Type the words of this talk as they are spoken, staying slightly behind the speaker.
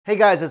Hey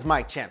guys, it's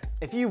Chen.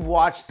 If you've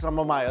watched some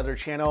of my other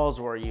channels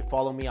or you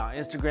follow me on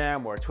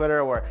Instagram or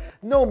Twitter or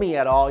know me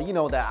at all, you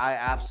know that I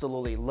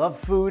absolutely love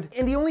food.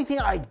 And the only thing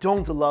I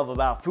don't love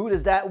about food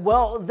is that,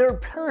 well, they're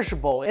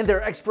perishable and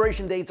their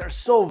expiration dates are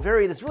so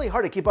varied. It's really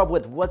hard to keep up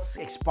with what's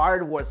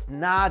expired, what's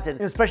not.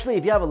 And especially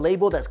if you have a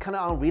label that's kind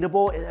of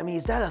unreadable. I mean,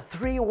 is that a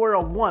 3 or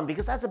a 1?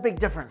 Because that's a big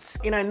difference.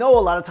 And I know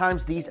a lot of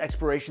times these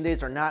expiration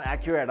dates are not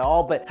accurate at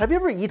all, but have you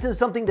ever eaten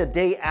something the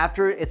day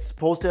after it's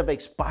supposed to have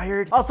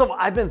expired? Also,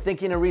 I've been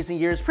thinking in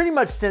recent years, pretty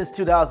much since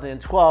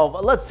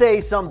 2012, let's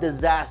say some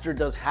disaster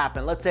does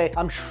happen. Let's say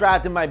I'm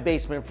trapped in my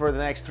basement for the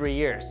next 3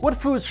 years. What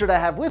foods should I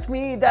have with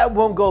me that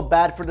won't go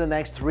bad for the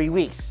next 3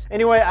 weeks?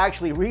 Anyway, I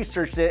actually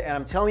researched it and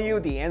I'm telling you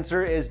the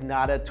answer is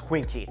not a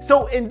Twinkie.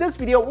 So in this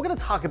video, we're gonna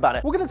talk about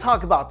it. We're gonna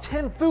talk about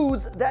 10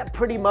 foods that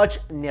pretty much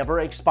never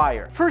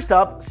expire. First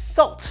up,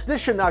 salt. This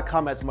should not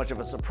come as much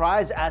of a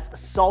surprise as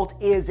salt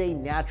is a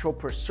natural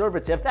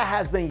preservative that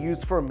has been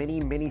used for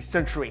many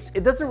centuries.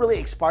 It doesn't really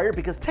expire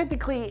because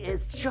technically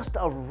it's just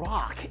a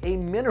rock, a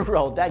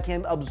mineral that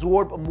can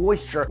absorb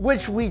moisture,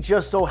 which we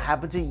just so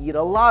happen to eat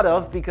a lot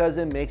of because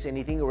it makes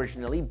anything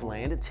originally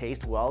bland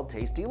taste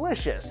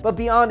delicious. But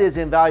beyond its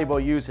invaluable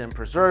use in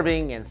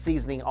preserving and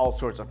seasoning all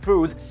sorts of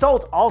foods,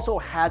 salt also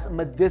has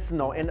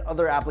medicinal and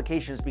other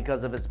applications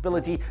because of its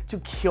ability to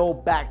kill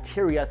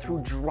bacteria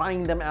through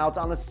drying them out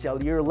on a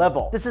cellular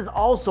level. This is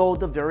also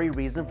the very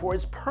reason for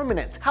its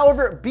permanence.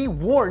 However, be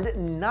warned,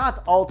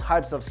 not all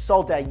types of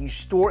salt that you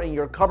store in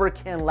your cupboard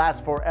can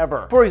last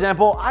forever. For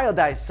example,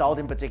 iodized salt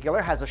in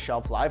particular has a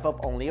shelf life of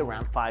only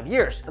around 5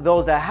 years.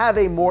 Those that have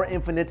a more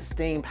infinite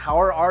staying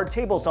power are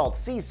table salt,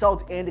 sea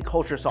salt, and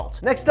kosher salt.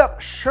 Next up,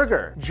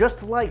 sugar.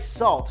 Just like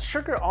salt,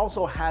 sugar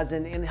also has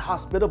an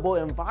inhospitable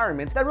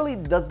environment that really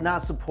does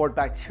not support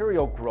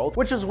bacterial growth,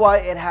 which is why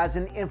it has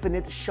an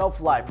infinite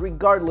shelf life,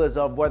 regardless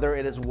of whether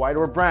it is white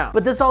or brown.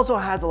 But this also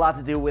has a lot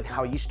to do with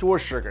how you store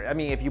sugar. I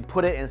mean, if you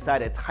put it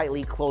inside a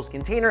tightly closed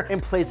container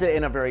and place it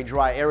in a very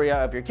dry area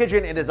of your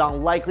kitchen, it is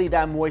unlikely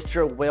that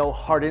moisture will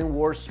harden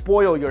or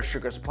spoil your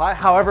sugar supply.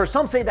 However,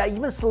 some say that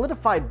even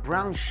solidified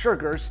brown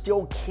sugar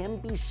still can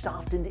be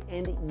softened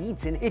and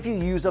eaten if you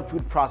use a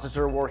food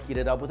processor or heat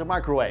it up with a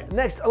microwave.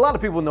 Next, a lot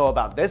of people know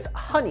about this,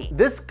 honey.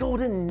 This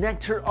golden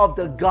nectar of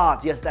the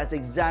gods, yes, that's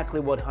exactly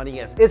what honey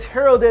is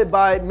heralded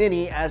by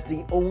many as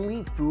the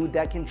only food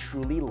that can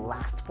truly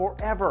last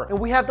forever. And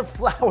we have the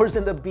flowers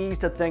and the bees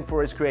to thank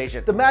for its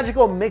creation. The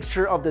magical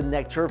mixture of the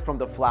nectar from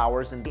the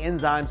flowers and the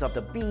enzymes of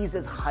the bees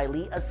is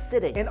highly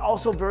acidic and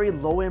also very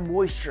low in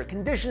moisture,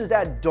 conditions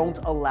that don't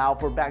allow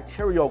for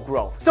bacterial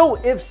growth. So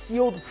if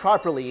sealed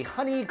properly,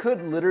 honey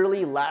could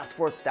literally last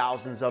for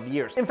thousands of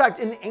years. In fact,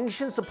 an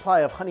ancient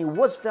supply of honey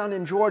was found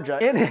in Georgia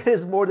and it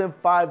is more than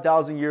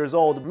 5,000 years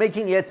old,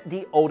 making it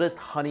the oldest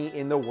honey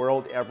in the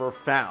world ever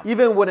found.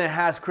 Even when it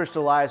has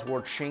crystallized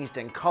or changed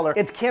in color,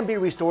 it can be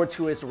restored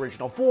to its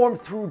original form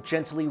through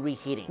gently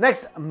reheating.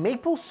 Next,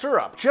 maple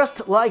syrup.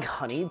 Just like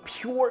honey,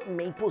 pure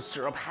maple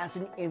syrup has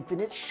an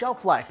infinite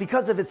shelf life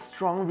because of its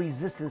strong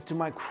resistance to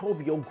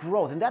microbial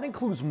growth, and that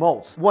includes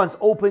mold. Once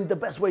opened, the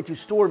best way to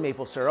store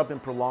maple syrup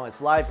and prolong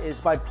its life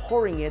is by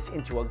pouring it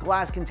into a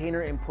glass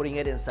container and putting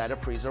it inside a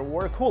freezer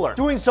or a cooler.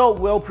 Doing so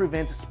will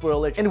prevent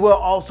spoilage and will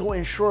also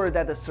ensure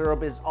that the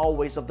syrup is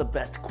always of the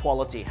best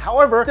quality.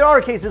 However, there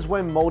are cases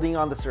when molding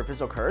on the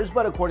surface occurs,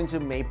 but according to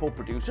maple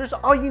producers,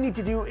 all you need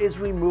to do is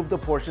remove the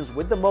portions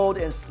with the mold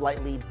and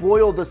slightly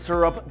boil the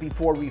syrup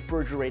before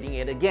refrigerating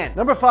it again.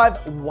 Number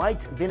 5,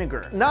 white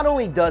vinegar. Not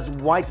only does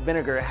white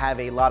vinegar have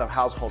a lot of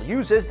household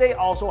uses, they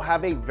also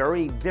have a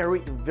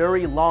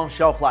very long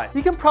shelf life.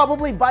 You can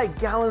probably buy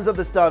gallons of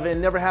the stuff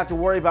and never have to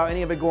worry about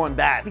any of it going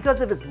bad.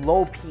 Because of its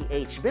low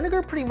pH,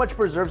 vinegar pretty much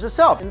preserves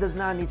itself and does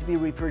not need to be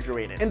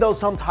refrigerated. And though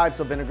some types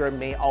of vinegar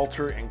may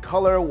alter in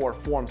color or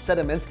form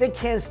sediments, they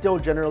can still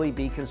generally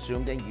be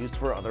consumed and used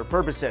for other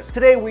purposes.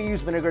 Today, we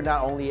use vinegar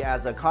not only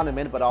as a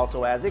condiment but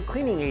also as a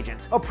cleaning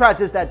agent, a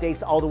practice that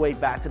dates all the way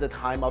back to the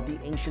time of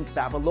the ancient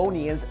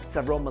Babylonians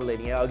several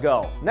millennia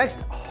ago.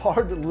 Next,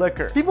 hard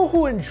liquor. People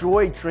who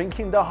enjoy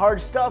drinking the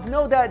hard stuff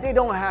know that they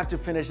don't have to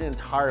finish an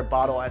entire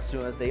bottle as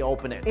soon as they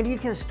open it. And you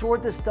can store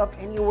this stuff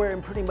anywhere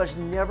and pretty much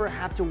never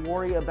have to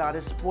worry about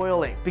it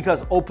spoiling.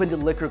 Because opened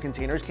liquor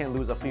containers can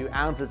lose a few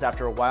ounces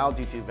after a while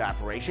due to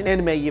evaporation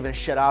and may even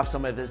shed off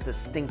some of its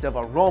distinctive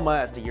aroma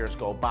as the years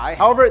go by.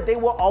 However, they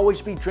will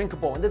always be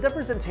drinkable and the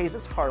difference in taste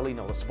is hardly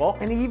noticeable.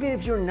 And even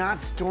if you're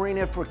not storing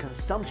it for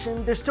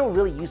consumption, they're still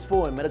really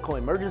useful in medical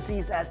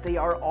emergencies as they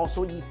are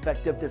also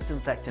effective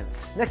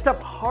disinfectants. Next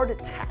up,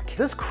 hardtack.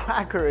 This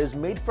cracker is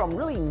made from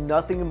really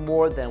nothing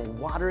more than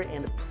water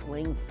and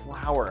plain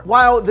flour.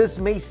 While this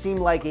may seem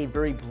like a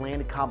very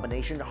bland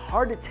combination,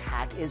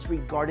 hardtack is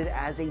regarded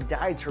as a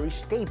dietary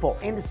staple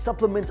and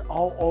supplement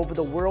all over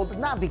the world,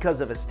 not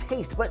because of its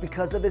taste, but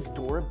because of its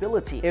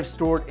durability. If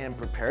stored and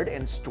prepared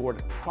and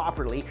stored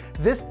properly,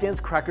 this dense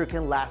cracker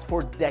can last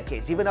for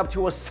decades, even up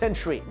to a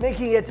century,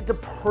 making it the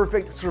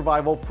perfect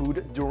survival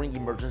food during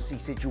emergency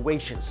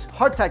situations.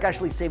 Hardtack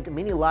actually saved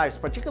many lives,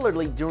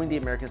 particularly during the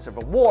American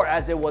Civil War,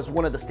 as it was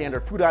one of the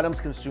standard food items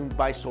consumed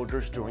by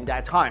soldiers during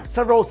that time.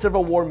 Several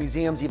Several Civil War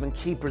museums even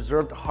keep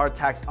preserved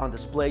hardtacks on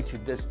display to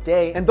this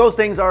day, and those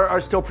things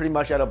are still pretty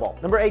much edible.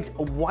 Number 8,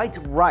 white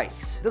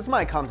rice. This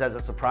might come as a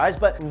surprise,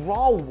 but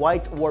raw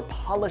white or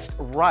polished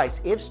rice,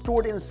 if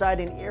stored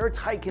inside an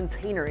airtight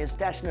container and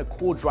stashed in a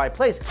cool, dry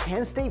place,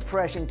 can stay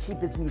fresh and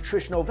keep its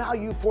nutritional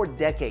value for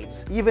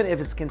decades. Even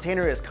if its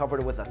container is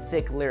covered with a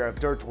thick layer of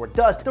dirt or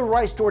dust, the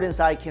rice stored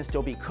inside can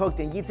still be cooked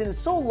and eaten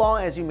so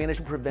long as you manage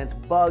to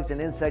prevent bugs and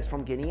insects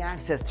from getting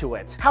access to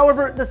it.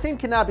 However, the same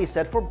cannot be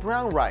said for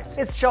brown rice.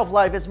 Its shelf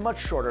life is much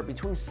shorter,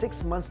 between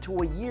 6 months to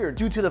a year,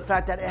 due to the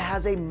fact that it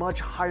has a much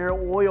higher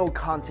oil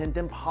content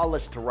than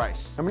polished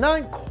rice. Number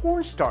 9,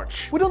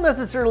 cornstarch. We don't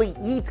necessarily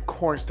eat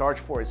cornstarch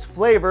for its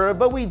flavor,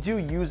 but we do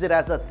use it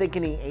as a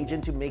thickening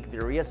agent to make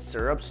various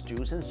syrups,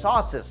 stews, and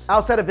sauces.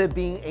 Outside of it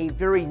being a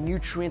very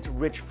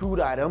nutrient-rich food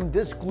item,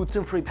 this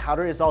gluten-free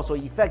powder is also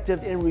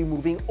effective in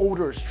removing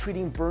odors,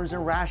 treating burns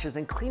and rashes,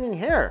 and cleaning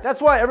hair.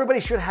 That's why everybody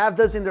should have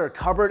this in their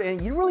cupboard,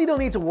 and you really don't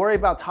need to worry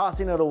about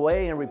tossing it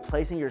away and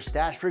replacing your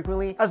stash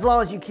frequently, as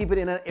long as you keep it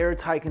in an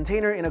airtight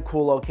container in a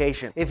cool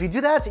location. If you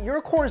do that,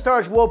 your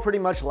cornstarch will pretty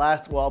much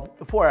last, well,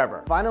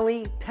 forever.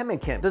 Finally,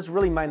 pemmican. This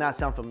really might not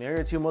sound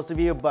familiar to most of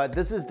you, but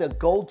this is the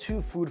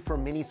go-to food for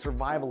many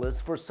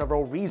survivalists for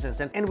several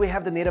reasons, and we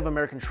have the Native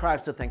American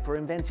tribes to thank for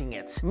inventing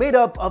it. Made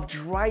up of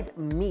dried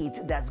meat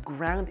that's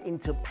ground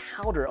into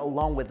powder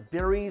along with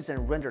berries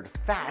and rendered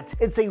fat,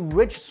 it's a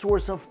rich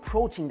source of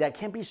protein that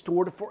can be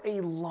stored for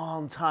a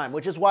long time,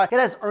 which is why it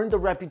has earned the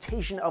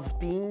reputation of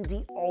being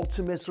the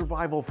ultimate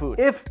survival food.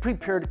 If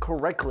prepared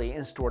correctly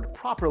and stored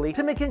properly,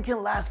 pemmican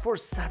can last for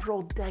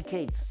several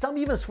decades. Some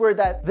even swear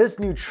that this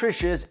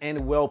nutritious and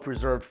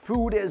well-preserved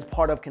food is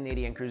part of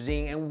Canadian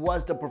cuisine and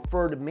was the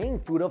preferred main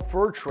food of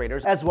fur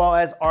traders, as well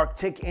as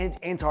Arctic and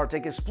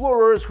Antarctic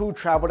explorers who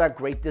traveled at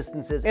great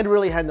distances and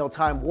really had no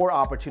time or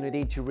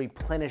opportunity to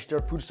replenish their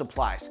food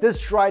supplies.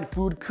 This dried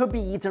food could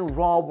be eaten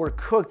raw or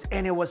cooked,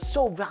 and it was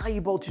so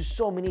valuable to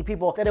so many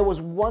people that it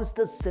was once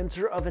the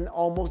center of an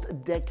almost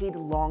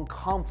decade-long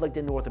conflict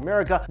in North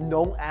America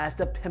known as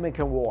the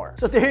Pemmican War.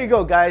 So there you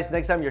go, guys.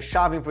 Next time you're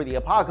shopping for the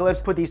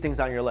apocalypse, put these things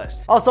on your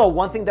list. Also,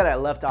 one thing that I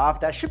left off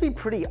that should be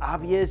pretty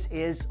obvious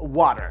is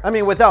water. I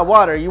mean, without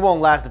water, you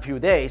won't last a few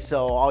days,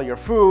 so all your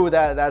food,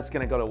 that's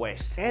gonna go to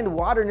waste. And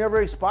water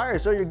never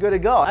expires, so you're good to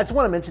go. I just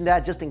want to mention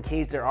that just in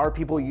case there are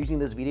people using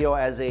this video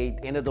as a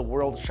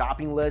end-of-the-world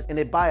shopping list, and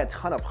they buy a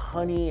ton of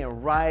honey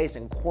and rice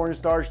and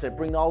cornstarch to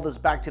bring all this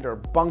back to their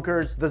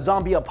bunkers. The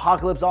zombie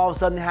apocalypse all of a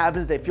sudden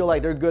happens, they feel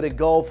like they're good to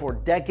go for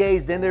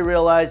decades, then they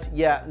realize,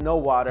 yeah, no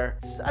water.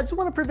 I just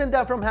want to prevent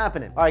that from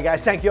happening. All right,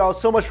 guys, thank you all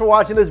so much for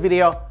watching this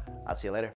video. I'll see you later.